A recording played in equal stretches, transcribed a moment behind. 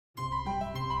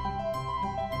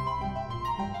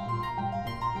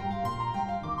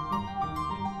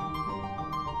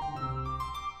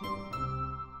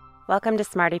Welcome to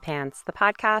Smarty Pants, the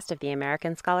podcast of the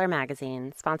American Scholar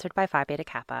magazine, sponsored by Phi Beta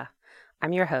Kappa.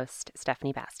 I'm your host,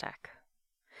 Stephanie Bastek.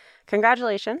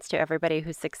 Congratulations to everybody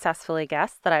who successfully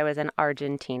guessed that I was in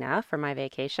Argentina for my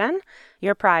vacation.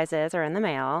 Your prizes are in the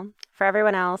mail. For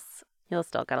everyone else, you'll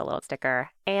still get a little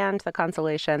sticker and the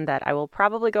consolation that I will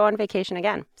probably go on vacation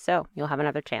again, so you'll have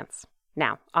another chance.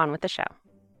 Now, on with the show.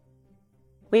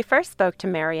 We first spoke to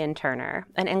Marion Turner,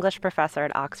 an English professor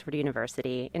at Oxford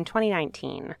University, in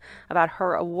 2019 about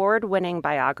her award-winning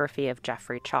biography of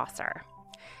Geoffrey Chaucer.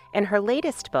 In her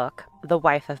latest book, The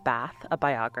Wife of Bath, a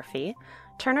Biography,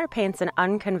 Turner paints an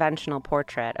unconventional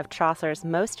portrait of Chaucer's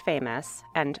most famous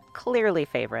and clearly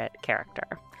favorite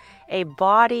character, a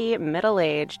bawdy,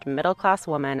 middle-aged, middle-class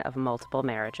woman of multiple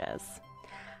marriages.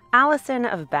 Alison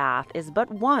of Bath is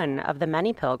but one of the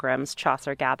many pilgrims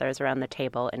Chaucer gathers around the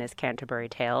table in his Canterbury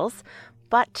Tales,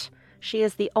 but she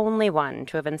is the only one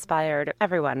to have inspired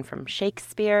everyone from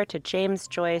Shakespeare to James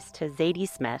Joyce to Zadie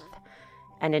Smith,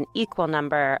 and an equal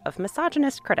number of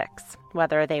misogynist critics,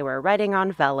 whether they were writing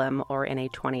on vellum or in a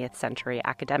 20th century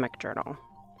academic journal.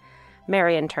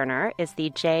 Marion Turner is the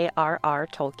J.R.R.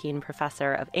 Tolkien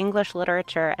Professor of English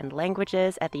Literature and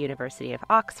Languages at the University of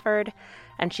Oxford,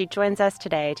 and she joins us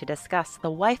today to discuss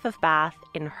The Wife of Bath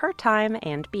in her time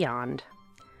and beyond.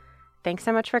 Thanks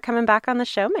so much for coming back on the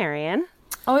show, Marion.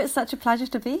 Oh, it's such a pleasure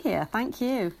to be here. Thank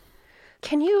you.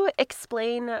 Can you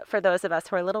explain, for those of us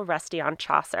who are a little rusty on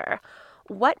Chaucer,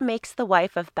 what makes The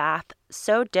Wife of Bath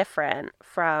so different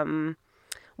from,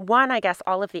 one, I guess,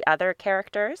 all of the other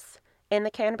characters in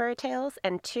the Canterbury Tales,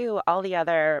 and two, all the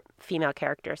other female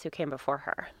characters who came before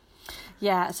her?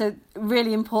 Yeah, so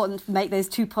really important to make those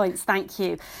 2 points. Thank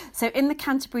you. So in the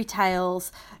Canterbury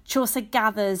Tales, Chaucer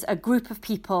gathers a group of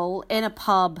people in a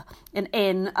pub, an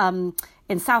inn,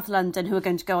 in South London who are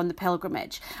going to go on the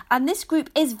pilgrimage. And this group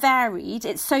is varied.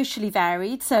 It's socially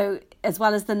varied. So as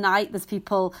well as the knight, there's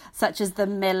people such as the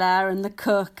miller and the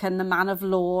cook and the man of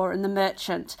law and the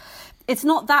merchant. It's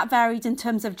not that varied in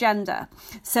terms of gender.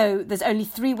 So there's only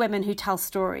 3 women who tell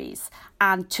stories,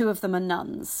 and 2 of them are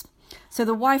nuns. So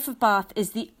the Wife of Bath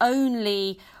is the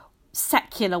only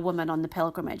secular woman on the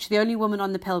pilgrimage, the only woman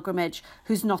on the pilgrimage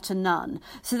who's not a nun.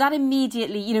 So that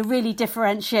immediately, really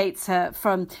differentiates her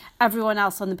from everyone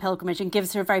else on the pilgrimage and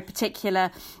gives her a very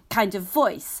particular kind of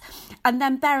voice. And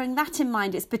then bearing that in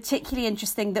mind, it's particularly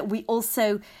interesting that we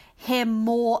also hear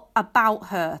more about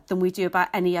her than we do about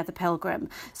any other pilgrim.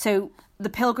 So the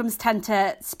pilgrims tend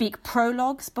to speak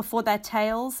prologues before their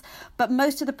tales, but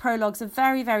most of the prologues are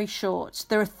very, very short.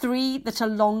 There are 3 that are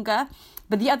longer,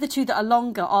 but the other 2 that are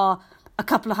longer are a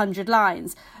couple of hundred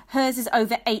lines. Hers is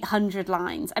over 800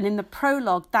 lines. And in the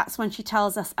prologue, that's when she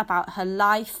tells us about her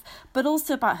life, but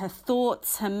also about her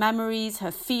thoughts, her memories,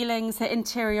 her feelings, her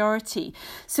interiority.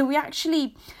 So we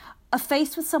actually are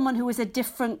faced with someone who is a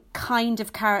different kind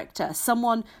of character,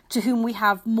 someone to whom we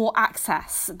have more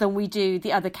access than we do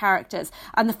the other characters.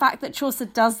 And the fact that Chaucer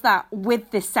does that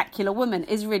with this secular woman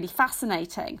is really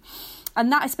fascinating.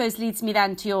 And that, I suppose, leads me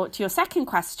then to your second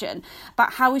question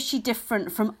about how is she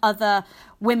different from other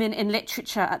women in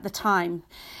literature at the time.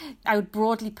 I would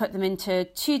broadly put them into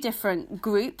 2 different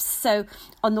groups. So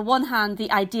on the one hand,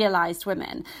 the idealised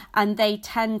women, and they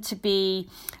tend to be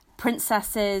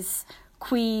princesses,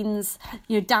 queens,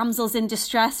 damsels in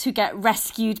distress who get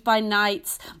rescued by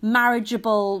knights,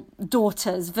 marriageable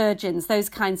daughters, virgins, those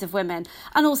kinds of women,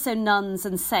 and also nuns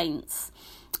and saints.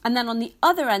 And then on the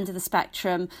other end of the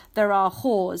spectrum, there are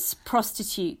whores,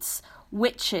 prostitutes,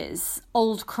 witches,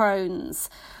 old crones,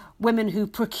 women who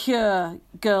procure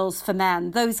girls for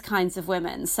men, those kinds of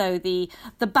women, so the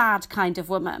bad kind of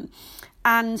woman.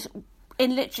 And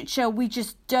in literature, we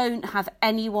just don't have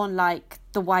anyone like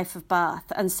the Wife of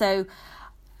Bath. And so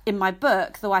in my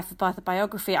book, The Wife of Bath, a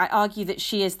Biography, I argue that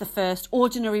she is the first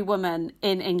ordinary woman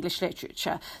in English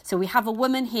literature. So we have a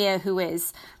woman here who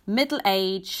is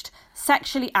middle-aged,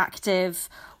 sexually active,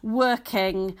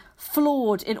 working,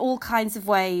 flawed in all kinds of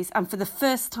ways. And for the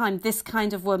first time, this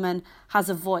kind of woman has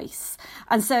a voice.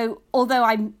 And so although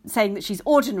I'm saying that she's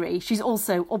ordinary, she's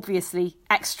also obviously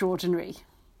extraordinary.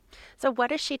 So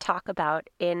what does she talk about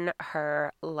in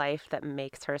her life that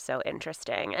makes her so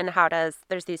interesting? And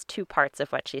there's these 2 parts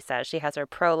of what she says. She has her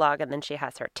prologue and then she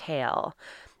has her tale.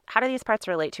 How do these parts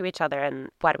relate to each other, and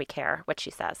why do we care what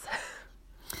she says?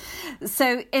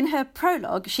 So in her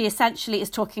prologue, she essentially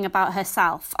is talking about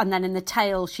herself, and then in the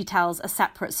tale, she tells a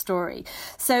separate story.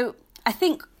 So I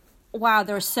think, wow,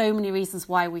 there are so many reasons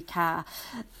why we care.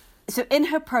 So in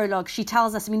her prologue, she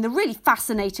tells us, the really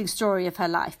fascinating story of her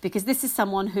life, because this is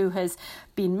someone who has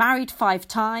been married 5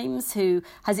 times, who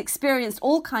has experienced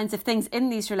all kinds of things in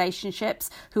these relationships,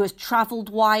 who has travelled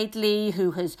widely,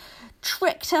 who has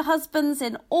tricked her husbands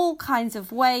in all kinds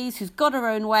of ways, who's got her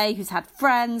own way, who's had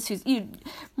friends, who's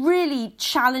really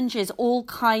challenges all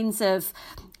kinds of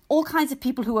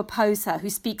people who oppose her, who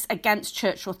speaks against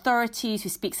church authorities, who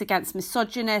speaks against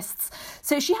misogynists.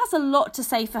 So she has a lot to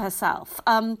say for herself.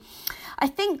 I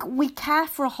think we care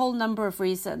for a whole number of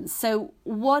reasons. So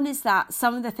one is that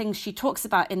some of the things she talks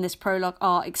about in this prologue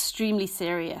are extremely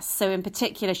serious. So in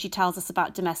particular, she tells us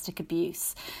about domestic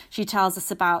abuse. She tells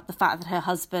us about the fact that her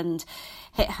husband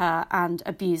hit her and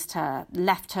abused her,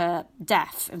 left her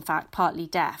deaf, in fact, partly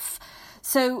deaf.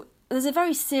 So there's a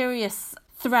very serious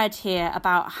thread here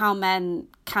about how men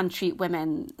can treat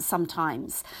women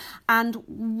sometimes. And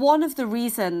one of the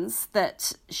reasons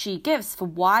that she gives for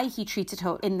why he treated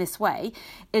her in this way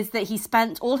is that he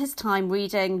spent all his time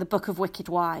reading the Book of Wicked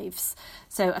Wives,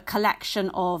 so a collection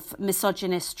of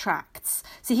misogynist tracts.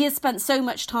 So he has spent so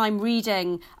much time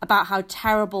reading about how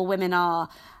terrible women are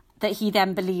that he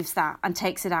then believes that and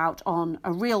takes it out on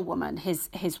a real woman,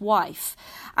 his wife.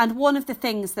 And one of the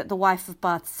things that The Wife of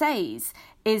Bath says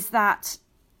is that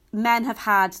men have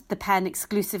had the pen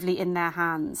exclusively in their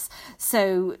hands.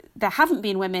 So there haven't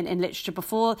been women in literature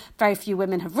before. Very few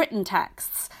women have written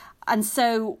texts. And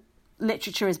so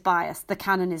literature is biased. The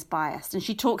canon is biased. And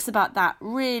she talks about that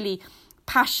really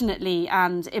passionately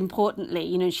and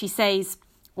importantly. She says,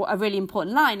 a really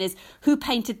important line is, "Who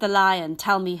painted the lion?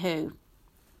 Tell me who."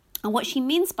 And what she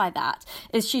means by that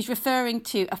is she's referring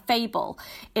to a fable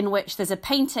in which there's a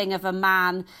painting of a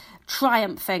man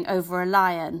triumphing over a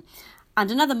lion. And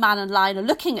another man and lion are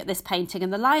looking at this painting,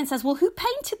 and the lion says, "Well, who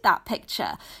painted that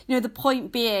picture?" The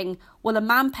point being, well, a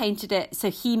man painted it,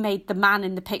 so he made the man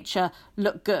in the picture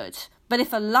look good. But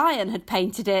if a lion had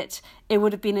painted it, it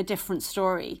would have been a different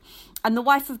story. And The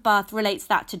Wife of Bath relates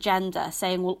that to gender,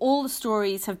 saying, well, all the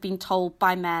stories have been told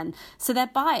by men, so they're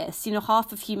biased.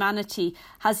 Half of humanity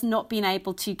has not been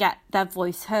able to get their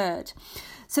voice heard.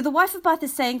 So The Wife of Bath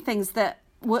is saying things that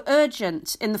were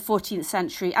urgent in the 14th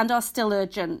century and are still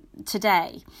urgent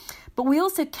today. But we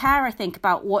also care, I think,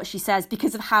 about what she says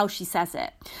because of how she says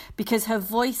it, because her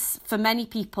voice for many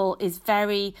people is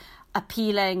very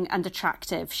appealing and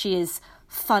attractive. She is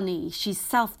funny, she's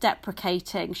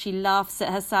self-deprecating, she laughs at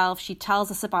herself, she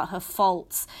tells us about her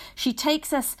faults, she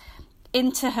takes us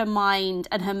into her mind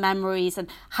and her memories and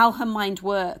how her mind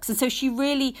works. And so she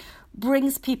really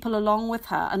brings people along with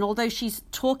her. And although she's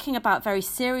talking about very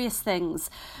serious things,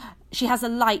 she has a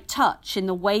light touch in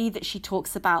the way that she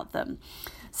talks about them.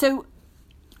 So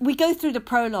we go through the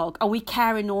prologue and we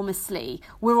care enormously.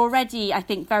 We're already, I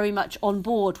think, very much on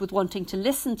board with wanting to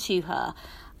listen to her.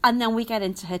 And then we get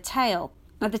into her tale.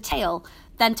 Now, the tale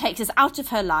then takes us out of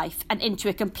her life and into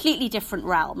a completely different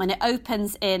realm. And it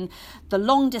opens in the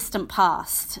long distant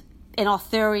past, in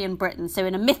Arthurian Britain, so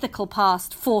in a mythical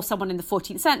past for someone in the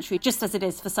 14th century, just as it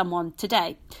is for someone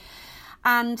today.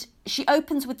 And she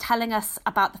opens with telling us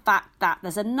about the fact that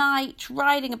there's a knight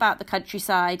riding about the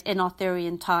countryside in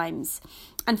Arthurian times.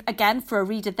 And again, for a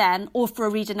reader then, or for a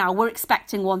reader now, we're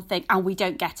expecting one thing and we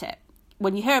don't get it.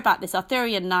 When you hear about this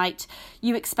Arthurian knight,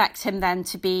 you expect him then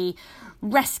to be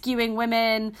rescuing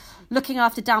women, looking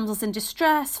after damsels in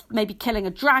distress, maybe killing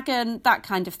a dragon, that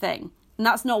kind of thing. And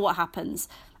that's not what happens.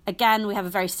 Again, we have a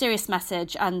very serious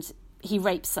message and he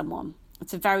rapes someone.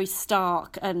 It's a very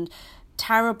stark and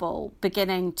terrible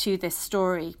beginning to this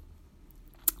story.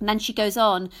 And then she goes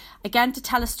on, again, to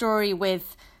tell a story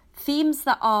with themes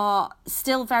that are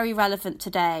still very relevant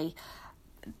today.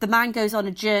 The man goes on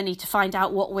a journey to find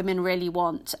out what women really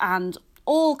want, and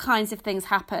all kinds of things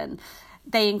happen.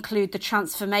 They include the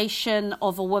transformation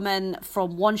of a woman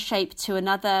from one shape to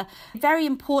another. Very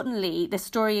importantly, the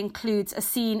story includes a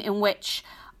scene in which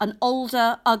an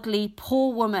older, ugly,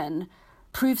 poor woman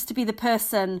proves to be the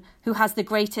person who has the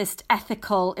greatest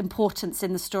ethical importance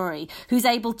in the story, who's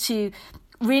able to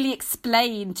really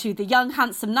explain to the young,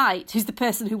 handsome knight, who's the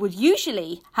person who would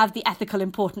usually have the ethical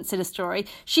importance in a story,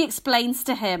 she explains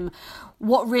to him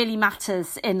what really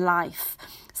matters in life.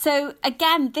 So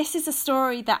again, this is a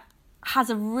story that has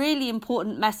a really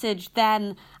important message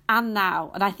then and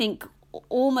now. And I think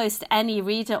almost any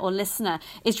reader or listener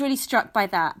is really struck by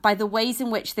that, by the ways in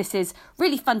which this is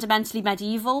really fundamentally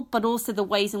medieval, but also the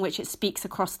ways in which it speaks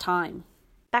across time.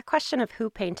 That question of who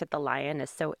painted the lion is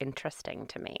so interesting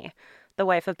to me. The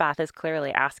Wife of Bath is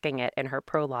clearly asking it in her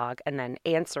prologue and then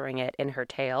answering it in her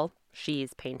tale.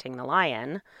 She's painting the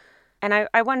lion. And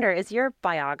I wonder, is your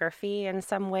biography in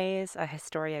some ways a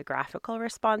historiographical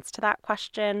response to that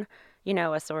question?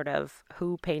 a sort of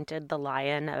Who Painted the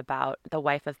Lion about the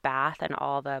wife of Bath and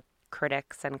all the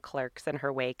critics and clerks in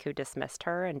her wake who dismissed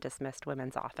her and dismissed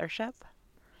women's authorship?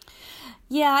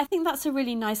 Yeah, I think that's a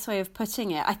really nice way of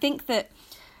putting it. I think that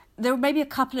there are maybe a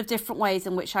couple of different ways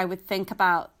in which I would think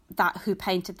about that Who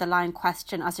Painted the Lion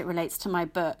question as it relates to my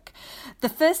book. The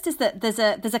first is that there's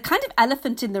a kind of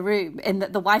elephant in the room in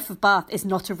that the wife of Bath is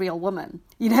not a real woman.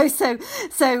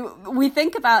 So we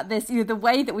think about this, the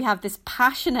way that we have this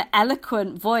passionate,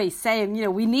 eloquent voice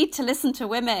saying, we need to listen to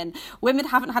women. Women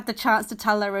haven't had the chance to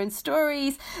tell their own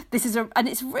stories. And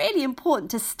it's really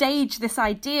important to stage this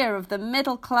idea of the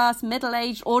middle class,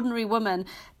 middle-aged, ordinary woman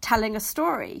telling a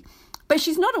story. But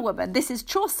she's not a woman. This is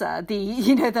Chaucer,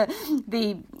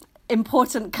 the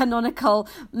important canonical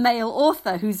male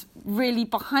author who's really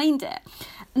behind it.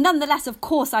 Nonetheless, of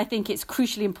course, I think it's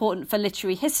crucially important for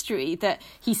literary history that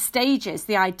he stages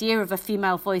the idea of a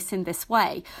female voice in this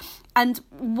way. And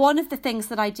one of the things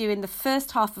that I do in the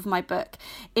first half of my book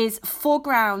is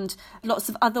foreground lots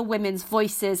of other women's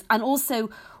voices and also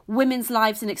women's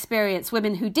lives and experience,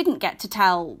 women who didn't get to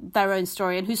tell their own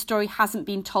story and whose story hasn't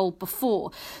been told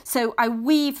before. So I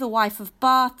weave the wife of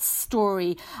Bath's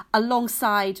story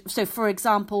alongside, so for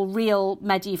example, real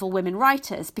medieval women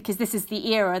writers, because this is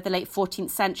the era, the late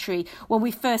 14th century, when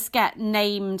we first get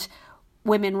named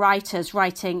women writers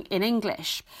writing in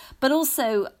English. But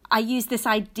also I use this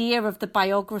idea of the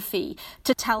biography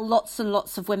to tell lots and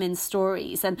lots of women's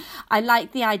stories. And I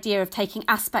like the idea of taking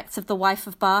aspects of the wife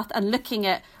of Bath and looking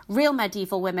at real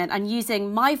medieval women and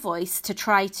using my voice to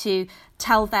try to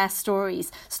tell their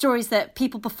stories that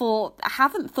people before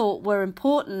haven't thought were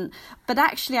important. But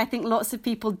actually, I think lots of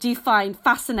people do find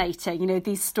fascinating,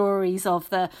 these stories of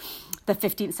the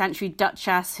 15th century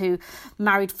Duchess who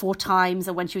married 4 times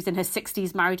and when she was in her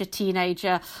 60s married a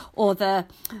teenager, or the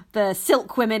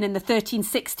silk women in the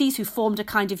 1360s who formed a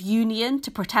kind of union to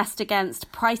protest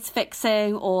against price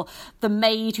fixing, or the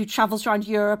maid who travels around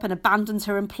Europe and abandons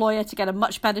her employer to get a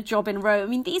much better job in Rome. I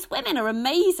mean, these women are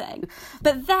amazing.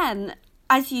 But then,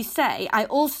 as you say, I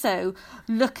also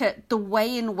look at the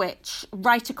way in which,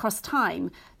 right across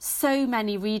time, so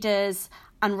many readers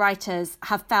and writers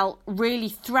have felt really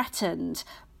threatened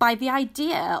by the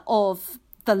idea of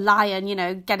the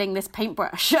lion, getting this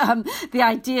paintbrush. The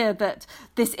idea that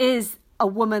this is a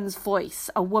woman's voice,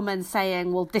 a woman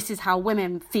saying, well, this is how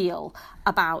women feel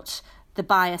about the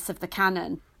bias of the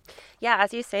canon. Yeah,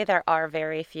 as you say, there are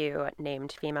very few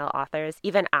named female authors,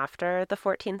 even after the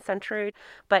 14th century.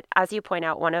 But as you point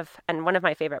out, one of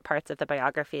my favorite parts of the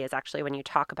biography is actually when you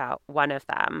talk about one of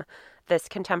them, this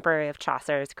contemporary of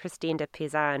Chaucer's, Christine de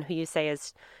Pizan, who you say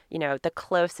is, the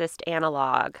closest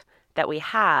analog that we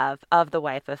have of the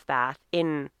wife of Bath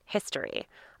in history.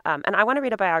 And I want to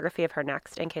read a biography of her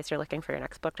next, in case you're looking for your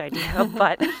next book idea.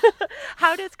 But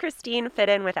how does Christine fit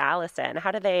in with Alison? How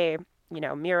do they,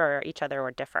 mirror each other or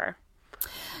differ?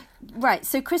 Right,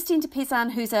 so Christine de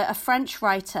Pizan, who's a French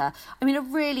writer, a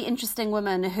really interesting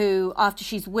woman who, after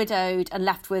she's widowed and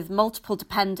left with multiple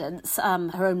dependents,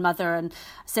 her own mother and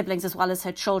siblings as well as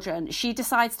her children, she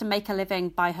decides to make a living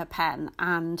by her pen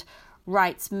and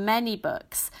writes many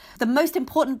books. The most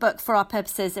important book for our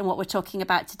purposes in what we're talking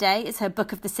about today is her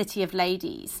book of the City of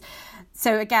Ladies.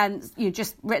 So again,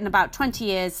 just written about 20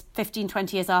 years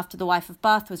after The Wife of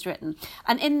Bath was written.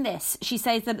 And in this, she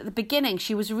says that at the beginning,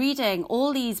 she was reading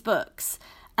all these books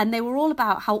and they were all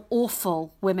about how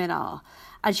awful women are.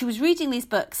 And she was reading these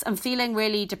books and feeling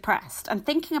really depressed and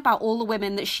thinking about all the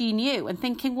women that she knew and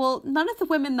thinking, well, none of the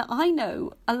women that I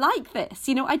know are like this.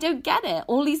 I don't get it.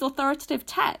 All these authoritative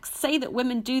texts say that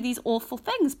women do these awful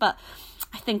things, but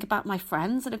I think about my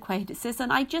friends and acquaintances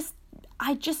and I just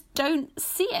don't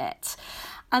see it.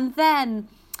 And then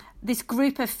this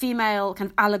group of female kind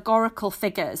of allegorical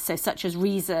figures, so such as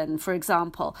Reason, for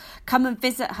example, come and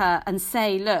visit her and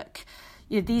say, look,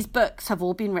 these books have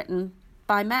all been written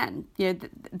by men.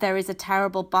 There is a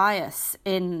terrible bias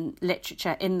in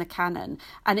literature, in the canon,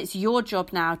 and it's your job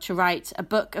now to write a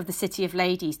book of the City of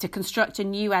Ladies, to construct a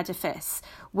new edifice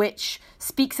which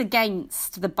speaks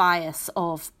against the bias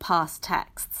of past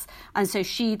texts. And so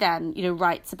she then,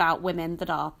 writes about women that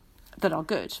are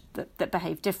good, that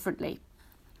behave differently.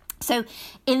 So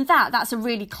in that's a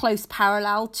really close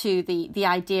parallel to the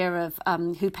idea of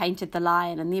Who Painted the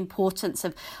Lion and the importance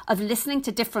of listening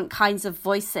to different kinds of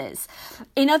voices.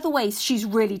 In other ways, she's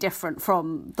really different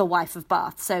from the wife of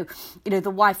Bath. So,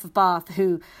 the wife of Bath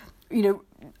who,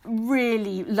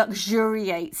 really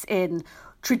luxuriates in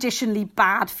traditionally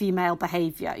bad female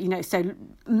behaviour. So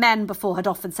men before had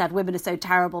often said women are so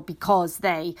terrible because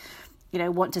they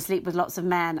want to sleep with lots of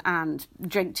men and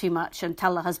drink too much and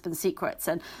tell their husband's secrets.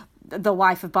 And the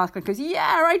wife of Bath goes,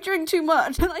 yeah, I drink too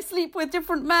much and I sleep with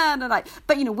different men, but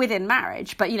within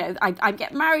marriage, but I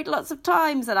get married lots of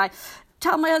times, and I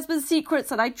tell my husband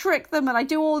secrets, and I trick them, and I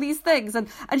do all these things, and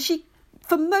she,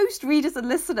 for most readers and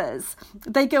listeners,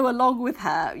 they go along with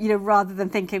her, rather than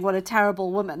thinking what a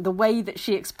terrible woman. The way that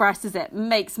she expresses it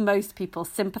makes most people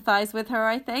sympathise with her,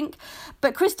 I think.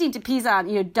 But Christine de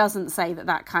Pizan, doesn't say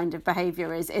that kind of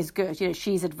behaviour is good.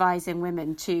 She's advising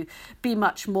women to be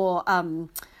much more,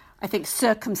 I think,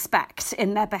 circumspect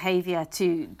in their behaviour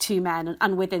to men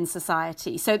and within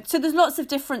society. So there's lots of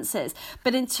differences.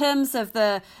 But in terms of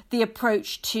the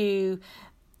approach to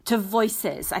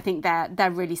voices, I think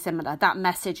they're really similar. That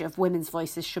message of women's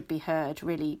voices should be heard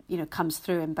really, comes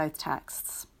through in both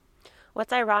texts.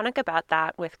 What's ironic about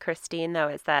that with Christine, though,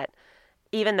 is that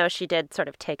even though she did sort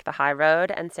of take the high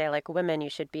road and say, like, women, you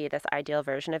should be this ideal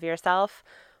version of yourself,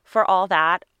 for all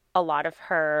that, a lot of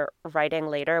her writing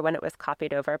later, when it was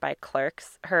copied over by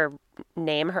clerks, her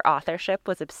name, her authorship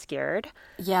was obscured.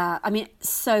 Yeah, I mean,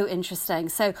 so interesting.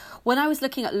 So when I was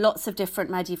looking at lots of different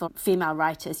medieval female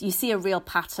writers, you see a real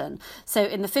pattern. So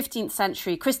in the 15th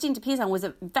century, Christine de Pizan was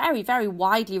a very, very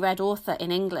widely read author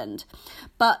in England.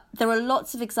 But there are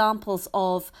lots of examples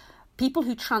of people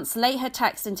who translate her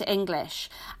text into English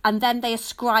and then they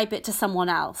ascribe it to someone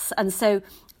else. And so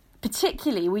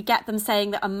particularly, we get them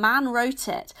saying that a man wrote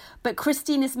it, but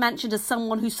Christine is mentioned as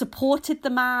someone who supported the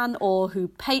man or who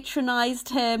patronised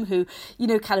him, who,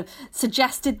 kind of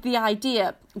suggested the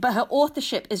idea, but her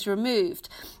authorship is removed.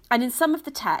 And in some of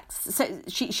the texts, so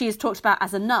she is talked about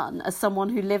as a nun, as someone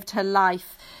who lived her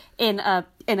life in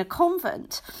a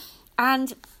convent.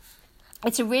 And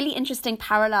it's a really interesting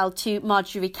parallel to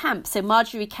Margery Kempe. So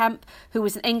Margery Kempe, who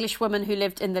was an English woman who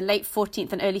lived in the late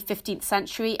 14th and early 15th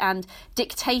century and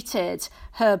dictated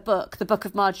her book, the Book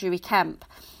of Margery Kempe,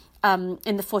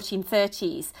 in the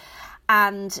 1430s.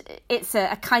 And it's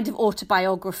a kind of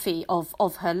autobiography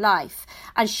of her life.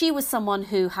 And she was someone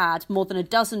who had more than a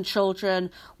dozen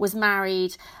children, was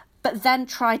married, but then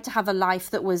tried to have a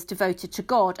life that was devoted to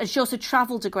God. And she also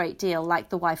travelled a great deal, like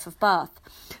the wife of Bath.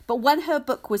 But when her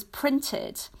book was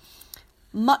printed,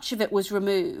 much of it was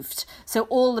removed. So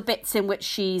all the bits in which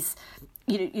she's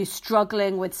you're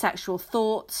struggling with sexual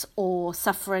thoughts or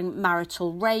suffering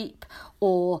marital rape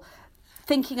or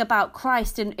thinking about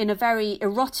Christ in a very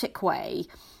erotic way,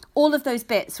 all of those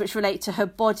bits which relate to her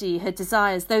body, her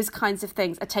desires, those kinds of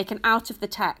things are taken out of the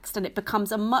text, and it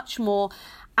becomes a much more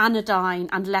anodyne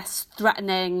and less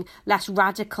threatening, less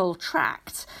radical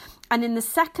tract. And in the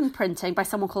second printing by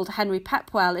someone called Henry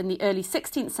Pepwell in the early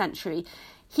 16th century,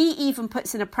 he even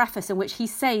puts in a preface in which he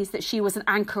says that she was an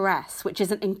anchoress, which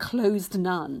is an enclosed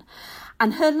nun.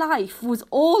 And her life was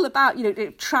all about,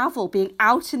 travel, being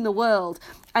out in the world.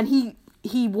 And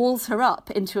he walls her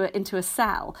up into a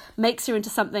cell, makes her into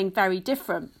something very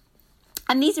different.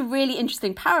 And these are really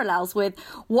interesting parallels with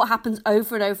what happens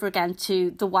over and over again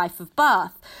to the wife of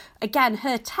Bath. Again,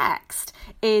 her text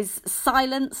is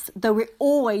silenced, though it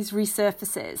always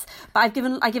resurfaces. But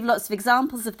I give lots of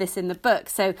examples of this in the book.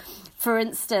 So, for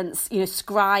instance,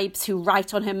 scribes who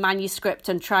write on her manuscript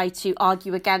and try to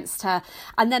argue against her.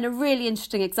 And then a really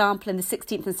interesting example in the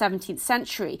 16th and 17th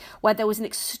century, where there was an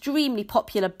extremely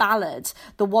popular ballad,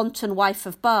 The Wanton Wife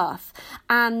of Bath.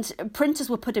 And printers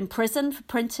were put in prison for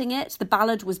printing it. The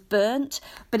ballad was burnt,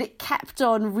 but it kept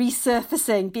on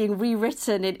resurfacing, being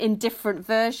rewritten in different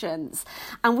versions.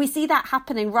 And we see that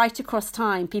happening right across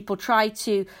time. People try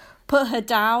to put her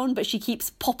down, but she keeps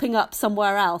popping up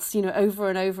somewhere else, over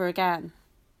and over again.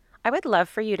 I would love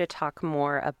for you to talk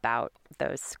more about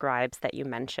those scribes that you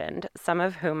mentioned, some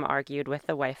of whom argued with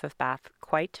the wife of Bath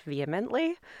quite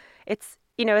vehemently. It's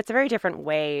a very different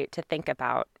way to think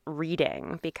about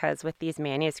reading, because with these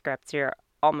manuscripts, you're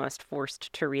almost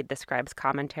forced to read the scribe's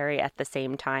commentary at the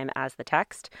same time as the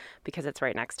text because it's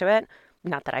right next to it.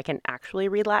 Not that I can actually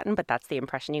read Latin, but that's the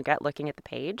impression you get looking at the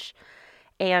page.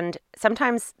 And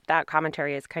sometimes that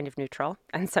commentary is kind of neutral,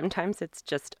 and sometimes it's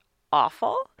just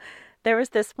awful. There was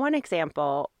this one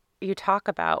example you talk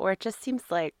about where it just seems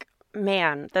like,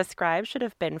 man, the scribe should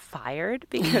have been fired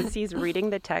because he's reading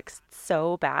the text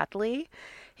so badly.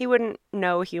 He wouldn't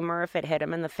know humor if it hit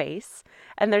him in the face.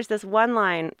 And there's this one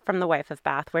line from the wife of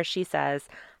Bath where she says,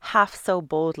 "Half so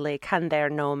boldly can there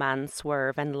no man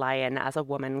swerve and lion as a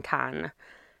woman can."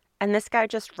 And this guy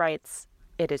just writes,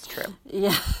 it is true.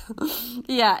 Yeah,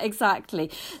 yeah, exactly.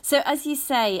 So as you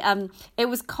say, it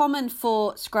was common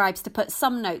for scribes to put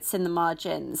some notes in the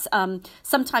margins.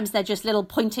 Sometimes they're just little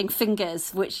pointing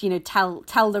fingers, which,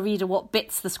 tell the reader what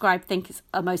bits the scribe thinks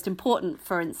are most important,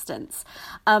 for instance.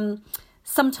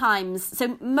 Sometimes,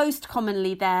 so most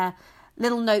commonly they're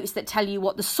little notes that tell you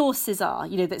what the sources are,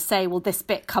 that say, well, this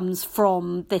bit comes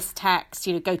from this text,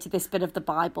 go to this bit of the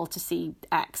Bible to see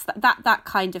X, that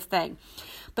kind of thing.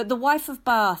 But The Wife of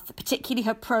Bath, particularly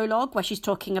her prologue, where she's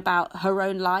talking about her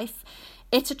own life,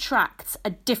 it attracts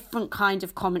a different kind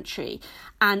of commentary,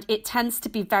 and it tends to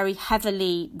be very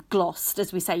heavily glossed,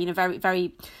 as we say, very,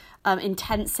 very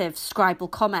intensive scribal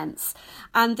comments.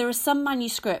 And there are some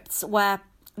manuscripts where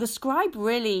the scribe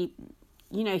really,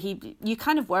 you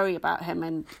kind of worry about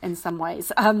him in some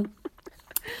ways,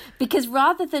 because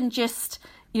rather than just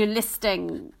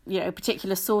listing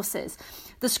particular sources,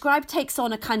 the scribe takes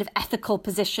on a kind of ethical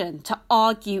position to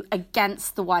argue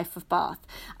against The Wife of Bath.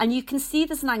 And you can see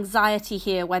there's an anxiety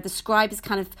here where the scribe is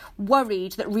kind of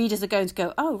worried that readers are going to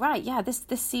go, oh, right, yeah, this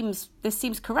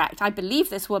seems correct. I believe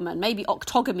this woman, maybe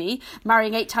octogamy,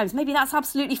 marrying 8 times, maybe that's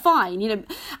absolutely fine,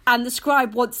 And the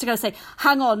scribe wants to go say,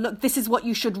 hang on, look, this is what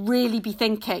you should really be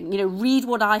thinking. Read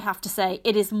what I have to say.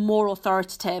 It is more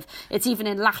authoritative. It's even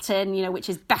in Latin, which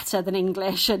is better than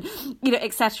English, and,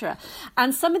 etc.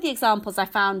 And some of the examples I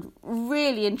found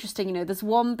really interesting. There's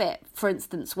one bit, for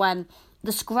instance, when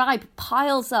the scribe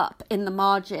piles up in the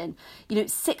margin,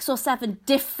 6 or 7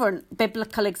 different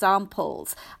biblical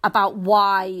examples about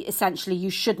why essentially you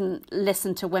shouldn't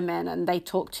listen to women and they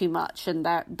talk too much and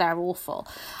they're awful.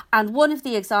 And one of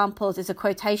the examples is a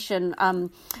quotation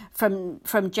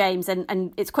from James,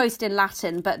 and it's quoted in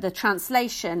Latin, but the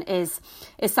translation is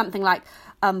something like,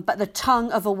 but the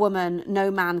tongue of a woman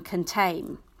no man can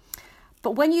tame.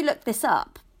 But when you look this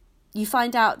up, you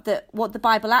find out that what the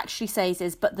Bible actually says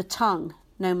is, but the tongue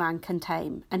no man can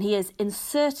tame. And he has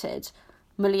inserted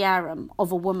mulierum,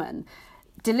 of a woman,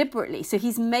 deliberately. So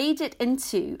he's made it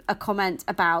into a comment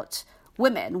about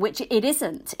women, which it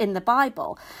isn't in the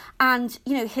Bible. And,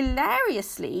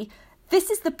 hilariously,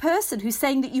 this is the person who's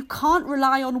saying that you can't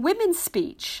rely on women's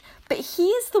speech. But he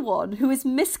is the one who is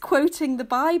misquoting the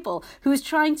Bible, who is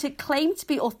trying to claim to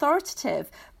be authoritative,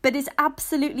 but is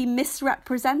absolutely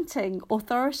misrepresenting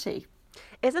authority.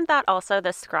 Isn't that also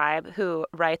the scribe who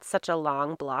writes such a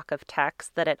long block of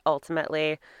text that it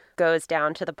ultimately goes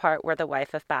down to the part where the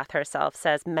wife of Bath herself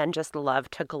says men just love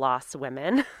to gloss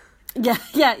women?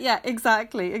 Yeah,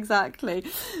 exactly.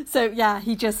 So, yeah,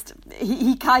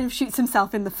 he kind of shoots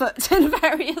himself in the foot in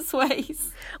various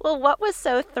ways. Well, what was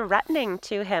so threatening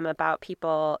to him about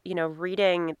people,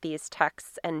 reading these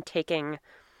texts and taking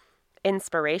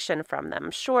inspiration from them?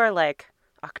 Sure, like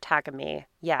octogamy,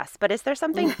 yes. But is there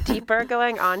something deeper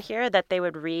going on here that they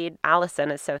would read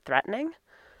Alison as so threatening?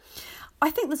 I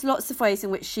think there's lots of ways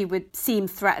in which she would seem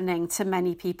threatening to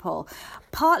many people,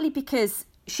 partly because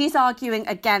she's arguing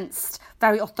against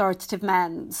very authoritative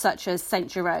men such as St.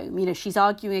 Jerome. She's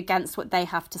arguing against what they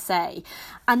have to say.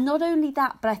 And not only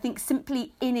that, but I think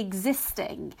simply in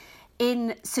existing,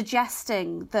 in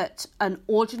suggesting that an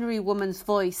ordinary woman's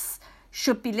voice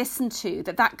should be listened to,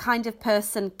 that kind of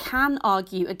person can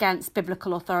argue against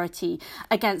biblical authority,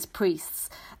 against priests.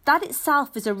 That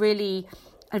itself is a really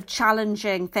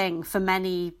challenging thing for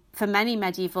many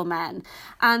medieval men.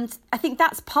 And I think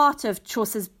that's part of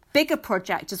Chaucer's bigger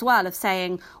project as well, of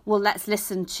saying, well, let's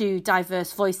listen to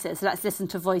diverse voices. Let's listen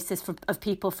to voices of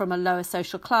people from a lower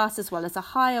social class as well as a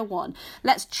higher one.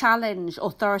 Let's challenge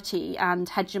authority and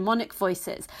hegemonic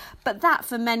voices. But that,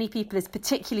 for many people, is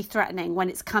particularly threatening when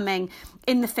it's coming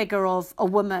in the figure of a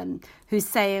woman who's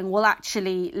saying, well,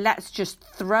 actually, let's just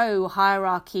throw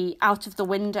hierarchy out of the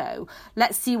window.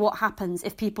 Let's see what happens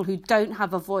if people who don't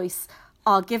have a voice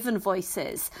are given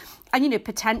voices. And,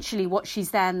 potentially what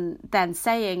she's then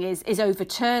saying is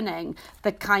overturning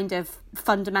the kind of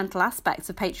fundamental aspects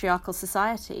of patriarchal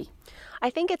society. I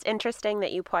think it's interesting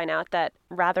that you point out that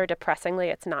rather depressingly,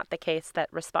 it's not the case that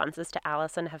responses to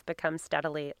Alison have become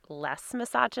steadily less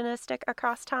misogynistic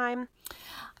across time.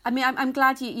 I mean, I'm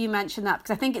glad you mentioned that,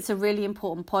 because I think it's a really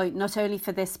important point, not only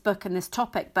for this book and this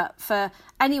topic, but for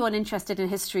anyone interested in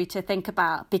history to think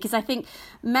about. Because I think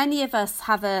many of us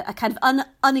have a kind of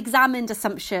unexamined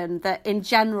assumption that in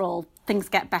general things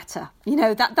get better.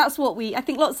 That's what I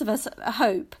think lots of us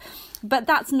hope. But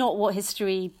that's not what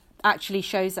history actually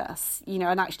shows us,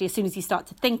 and actually as soon as you start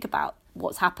to think about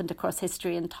what's happened across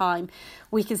history and time,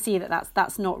 we can see that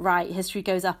that's not right. History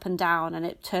goes up and down and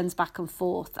it turns back and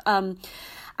forth. And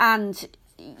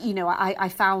I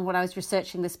found when I was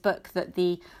researching this book that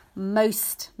the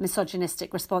most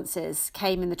misogynistic responses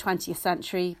came in the 20th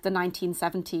century, the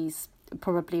 1970s,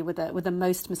 probably were the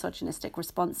most misogynistic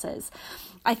responses.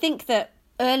 I think that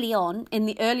early on, in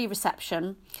the early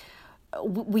reception,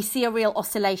 we see a real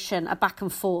oscillation, a back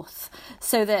and forth,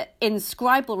 so that in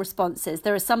scribal responses,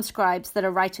 there are some scribes that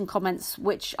are writing comments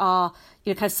which are,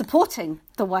 kind of supporting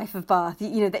the wife of Bath.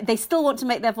 They still want to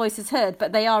make their voices heard,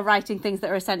 but they are writing things that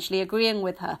are essentially agreeing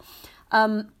with her.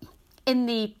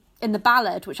 In the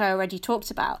ballad, which I already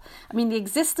talked about, the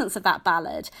existence of that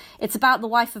ballad, it's about the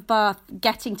wife of Bath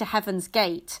getting to Heaven's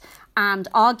Gate and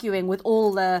arguing with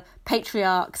all the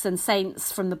patriarchs and saints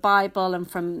from the Bible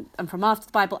and from after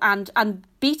the Bible and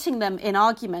beating them in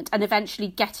argument and eventually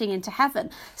getting into heaven.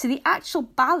 So the actual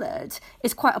ballad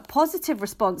is quite a positive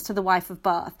response to the wife of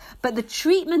Bath, but the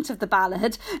treatment of the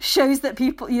ballad shows that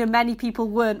people, many people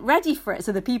weren't ready for it.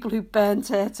 So the people who burnt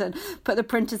it and put the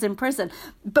printers in prison.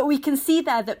 But we can see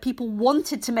there that people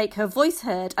wanted to make her voice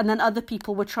heard, and then other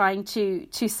people were trying to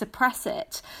suppress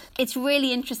it. It's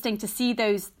really interesting to see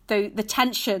the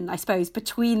tension, I suppose,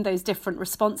 between those different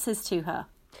responses to her.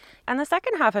 And the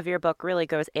second half of your book really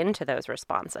goes into those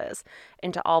responses,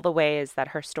 into all the ways that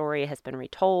her story has been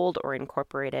retold or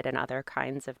incorporated in other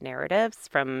kinds of narratives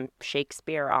from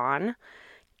Shakespeare on.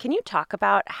 Can you talk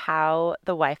about how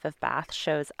the wife of Bath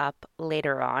shows up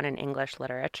later on in English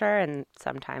literature in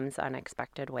sometimes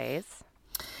unexpected ways?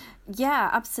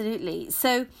 Yeah, absolutely.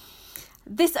 So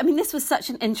this was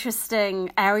such an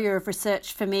interesting area of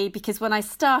research for me, because when I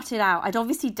started out, I'd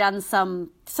obviously done some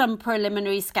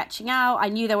preliminary sketching out. I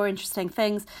knew there were interesting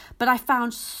things, but I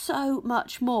found so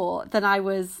much more than I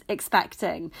was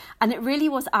expecting. And it really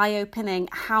was eye-opening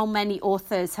how many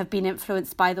authors have been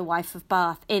influenced by the wife of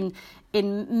Bath in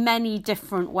many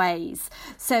different ways.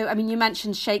 So, you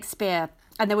mentioned Shakespeare.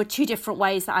 And there were two different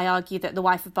ways that I argue that the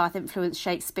wife of Bath influenced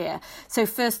Shakespeare. So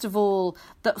first of all,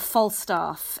 that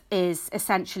Falstaff is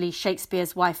essentially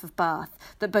Shakespeare's wife of Bath,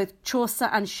 that both Chaucer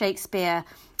and Shakespeare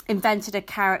invented a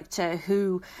character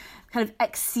who kind of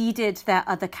exceeded their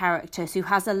other characters, who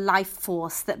has a life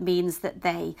force that means that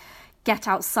they get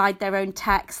outside their own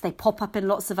text, they pop up in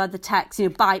lots of other texts,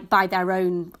 by their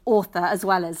own author as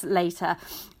well as later.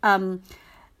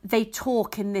 They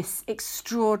talk in this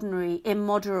extraordinary,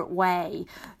 immoderate way.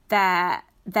 Their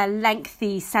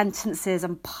lengthy sentences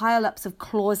and pile-ups of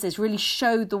clauses really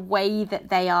show the way that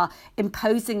they are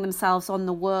imposing themselves on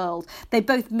the world. They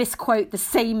both misquote the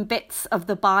same bits of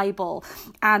the Bible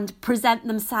and present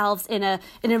themselves in a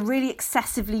really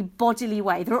excessively bodily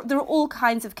way. There are all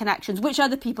kinds of connections, which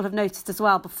other people have noticed as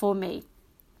well before me.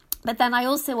 But then I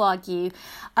also argue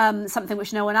something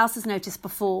which no one else has noticed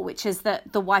before, which is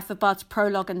that the wife of Bath's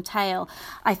prologue and tale,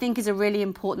 I think, is a really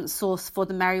important source for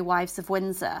the Merry Wives of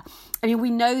Windsor. We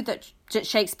know that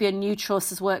Shakespeare knew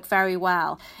Chaucer's work very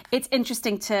well. It's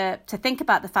interesting to think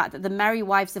about the fact that the Merry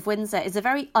Wives of Windsor is a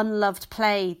very unloved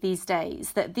play these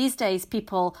days, that these days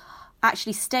people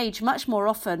actually stage much more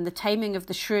often The Taming of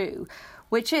the Shrew,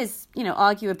 which is,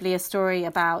 arguably a story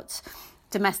about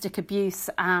domestic abuse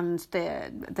and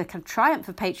the kind of triumph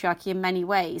of patriarchy in many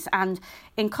ways. And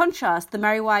in contrast, The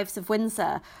Merry Wives of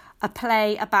Windsor, a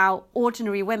play about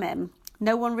ordinary women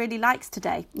no one really likes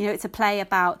today. It's a play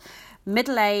about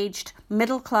middle-aged,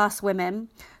 middle-class women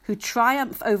who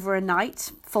triumph over a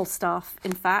knight, Falstaff,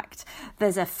 in fact.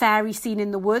 There's a fairy scene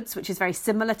in the woods, which is very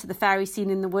similar to the fairy scene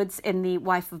in the woods in the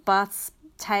wife of Bath's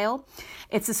tale.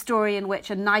 It's a story in which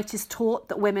a knight is taught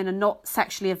that women are not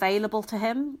sexually available to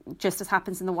him, just as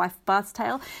happens in the wife of Bath's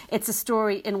tale. It's a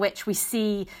story in which we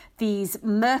see these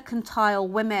mercantile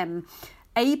women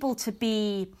able to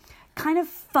be kind of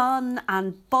fun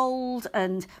and bold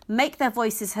and make their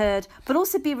voices heard, but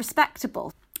also be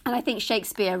respectable. And I think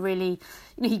Shakespeare really,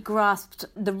 he grasped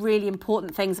the really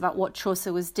important things about what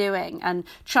Chaucer was doing and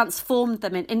transformed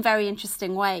them in very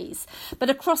interesting ways. But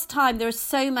across time, there are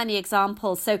so many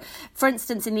examples. So, for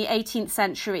instance, in the 18th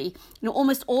century,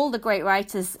 almost all the great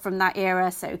writers from that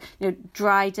era, so,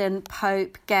 Dryden,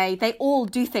 Pope, Gay, they all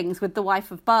do things with the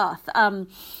wife of Bath.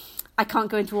 I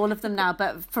can't go into all of them now,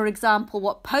 but for example,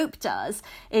 what Pope does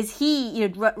is he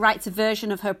writes a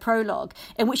version of her prologue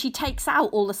in which he takes out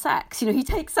all the sex. He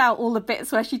takes out all the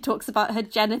bits where she talks about her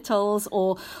genitals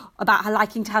or about her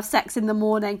liking to have sex in the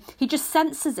morning. He just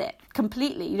censors it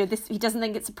completely. He doesn't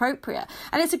think it's appropriate.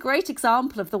 And it's a great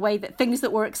example of the way that things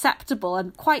that were acceptable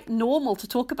and quite normal to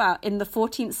talk about in the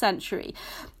 14th century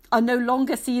are no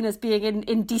longer seen as being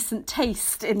in decent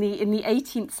taste in the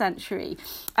 18th century.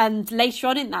 And later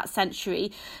on in that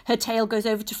century, her tale goes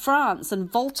over to France and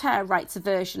Voltaire writes a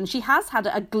version. She has had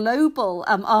a global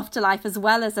afterlife as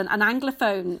well as an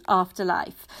Anglophone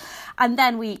afterlife. And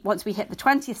then once we hit the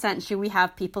 20th century, we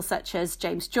have people such as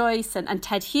James Joyce and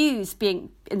Ted Hughes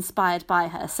being inspired by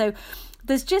her. So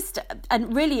there's just a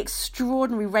really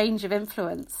extraordinary range of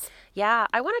influence. Yeah,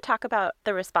 I want to talk about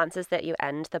the responses that you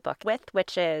end the book with,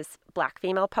 which is Black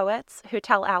female poets who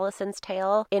tell Alison's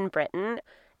tale in Britain.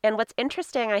 And what's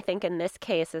interesting, I think, in this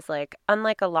case is like,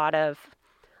 unlike a lot of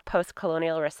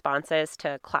post-colonial responses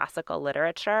to classical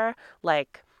literature,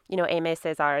 like, you know, Aimé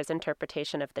César's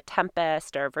interpretation of The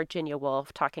Tempest, or Virginia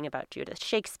Woolf talking about Judith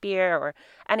Shakespeare, or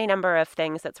any number of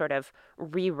things that sort of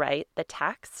rewrite the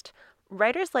text.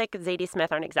 Writers like Zadie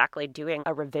Smith aren't exactly doing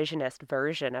a revisionist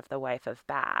version of The Wife of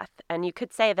Bath. And you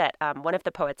could say that one of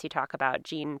the poets you talk about,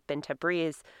 Jean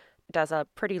Bintabriz, does a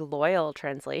pretty loyal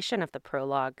translation of the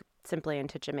prologue simply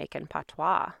into Jamaican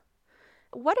patois.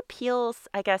 What appeals,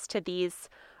 I guess, to these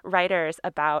writers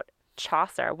about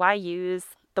Chaucer? Why use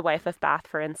The Wife of Bath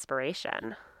for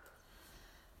inspiration?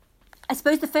 I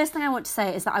suppose the first thing I want to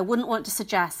say is that I wouldn't want to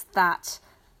suggest that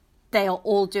they are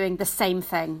all doing the same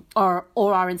thing or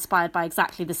are inspired by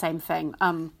exactly the same thing.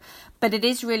 But it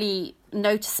is really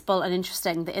noticeable and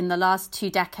interesting that in the last 2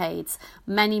 decades,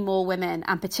 many more women,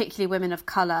 and particularly women of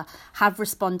colour, have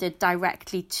responded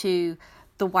directly to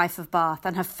The Wife of Bath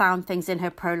and have found things in her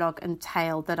prologue and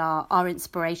tale that are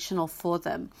inspirational for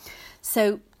them.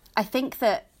 So I think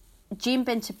that Jean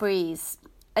Bintabriz,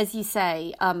 as you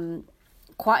say,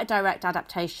 quite a direct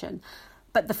adaptation,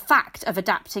 but the fact of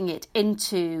adapting it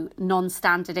into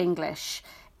non-standard English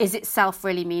is itself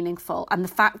really meaningful. And the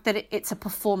fact that it's a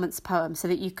performance poem, so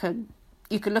that you can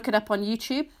look it up on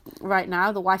YouTube right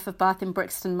now, The Wife of Bath in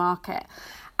Brixton Market.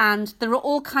 And there are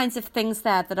all kinds of things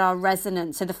there that are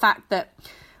resonant. So the fact that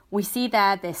we see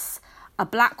there a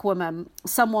black woman,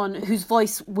 someone whose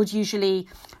voice would usually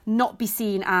not be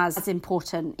seen as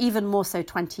important, even more so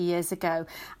 20 years ago.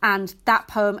 And that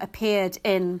poem appeared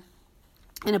in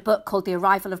a book called The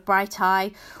Arrival of Bright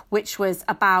Eye, which was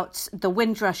about the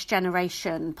Windrush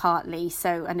generation partly.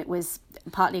 So, and it was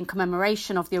partly in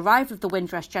commemoration of the arrival of the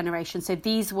Windrush generation. So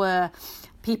these were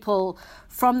people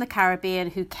from the Caribbean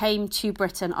who came to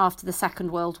Britain after the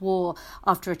Second World War,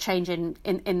 after a change in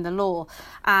the law.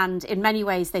 And in many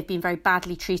ways, they've been very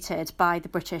badly treated by the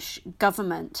British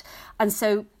government. And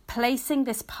so placing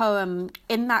this poem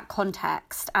in that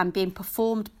context and being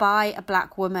performed by a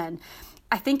black woman,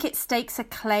 I think it stakes a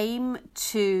claim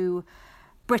to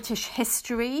British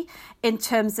history in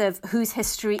terms of whose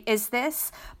history is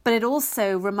this, but it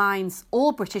also reminds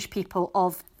all British people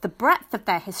of the breadth of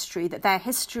their history, that their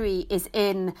history is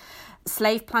in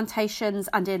slave plantations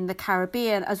and in the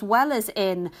Caribbean, as well as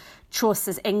in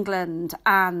Chaucer's England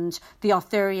and the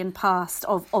Arthurian past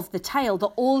of the tale, that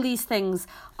all these things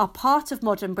are part of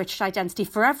modern British identity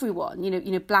for everyone, you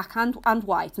know, black and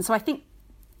white. And so I think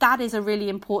that is a really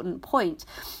important point.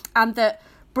 And that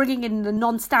bringing in the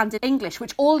non-standard English,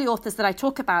 which all the authors that I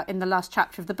talk about in the last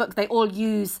chapter of the book, they all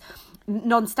use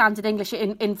non-standard English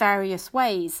in various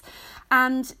ways.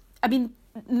 And I mean,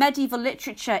 medieval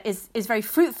literature is very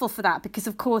fruitful for that, because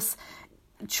of course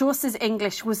Chaucer's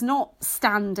English was not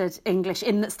standard English,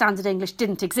 in that standard English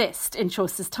didn't exist in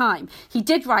Chaucer's time. He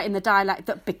did write in the dialect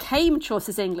that became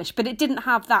Chaucer's English, but it didn't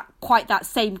have quite that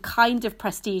same kind of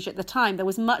prestige at the time. There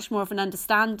was much more of an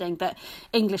understanding that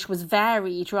English was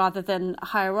varied rather than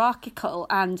hierarchical.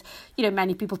 And, you know,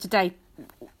 many people today,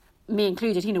 me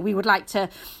included, you know, we would like to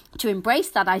embrace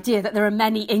that idea that there are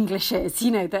many Englishes,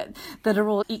 you know, that are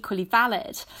all equally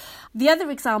valid. The other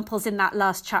examples in that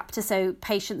last chapter, so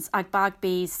Patience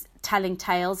Agbagbe's telling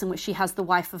tales, in which she has The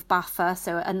Wife of Bafa,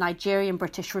 so a Nigerian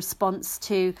British response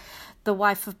to The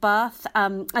Wife of Bath.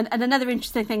 And another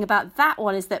interesting thing about that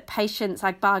one is that Patience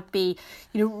Agbagbe,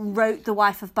 you know, wrote The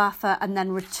Wife of Bafa and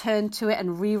then returned to it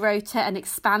and rewrote it and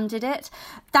expanded it.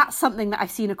 That's something that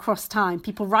I've seen across time.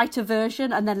 People write a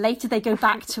version and then later they go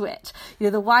back to it. You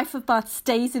know, The Wife of Bath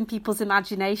stays in people's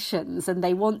imaginations and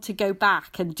they want to go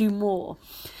back and do more.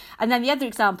 And then the other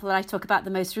example that I talk about,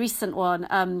 the most recent one,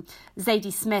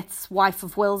 Zadie Smith's Wife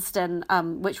of Willesden,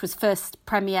 which was first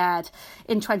premiered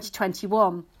in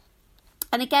 2021.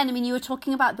 And again, I mean, you were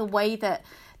talking about the way that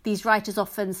these writers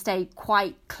often stay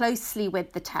quite closely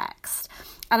with the text.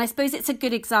 And I suppose it's a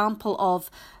good example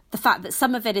of the fact that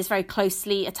some of it is very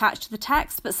closely attached to the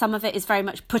text, but some of it is very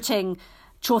much putting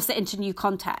Chaucer into new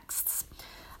contexts.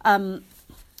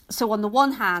 So on the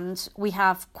one hand, we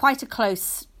have quite a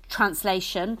close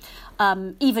translation,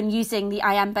 even using the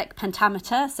iambic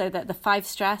pentameter, so that the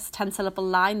 5-stress 10-syllable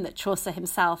line that Chaucer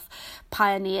himself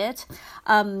pioneered.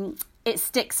 It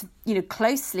sticks, you know,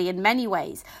 closely in many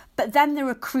ways. But then there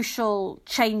are crucial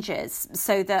changes,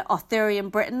 so that Arthurian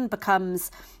Britain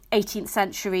becomes 18th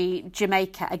century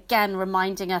Jamaica, again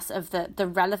reminding us of the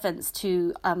relevance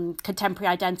to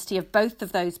contemporary identity of both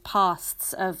of those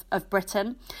pasts of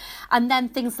Britain. And then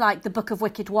things like the Book of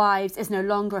Wicked Wives is no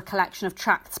longer a collection of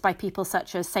tracts by people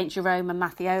such as St. Jerome and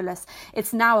Matthiolus.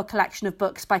 It's now a collection of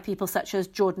books by people such as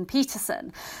Jordan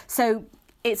Peterson. So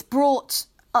it's brought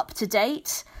up to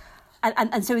date.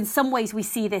 And so in some ways we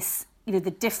see this,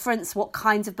 the difference, what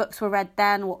kinds of books were read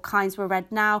then, what kinds were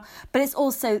read now. But it's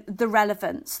also the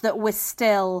relevance that we're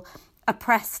still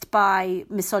oppressed by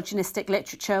misogynistic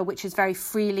literature, which is very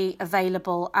freely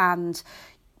available and,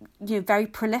 very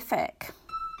prolific.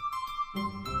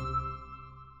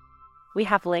 We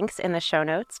have links in the show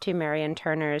notes to Marion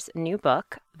Turner's new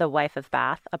book, The Wife of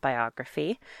Bath, a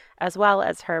biography, as well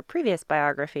as her previous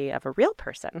biography of a real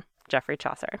person, Geoffrey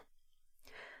Chaucer.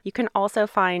 You can also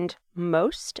find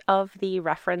most of the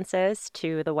references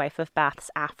to the Wife of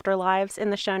Bath's afterlives in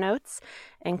the show notes,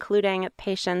 including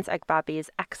Patience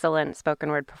Agbabi's excellent spoken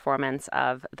word performance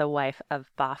of the Wife of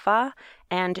Bafa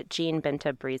and Jean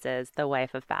Binta Breeze's The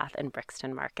Wife of Bath in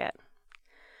Brixton Market.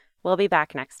 We'll be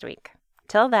back next week.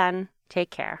 Till then, take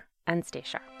care and stay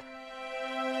sharp.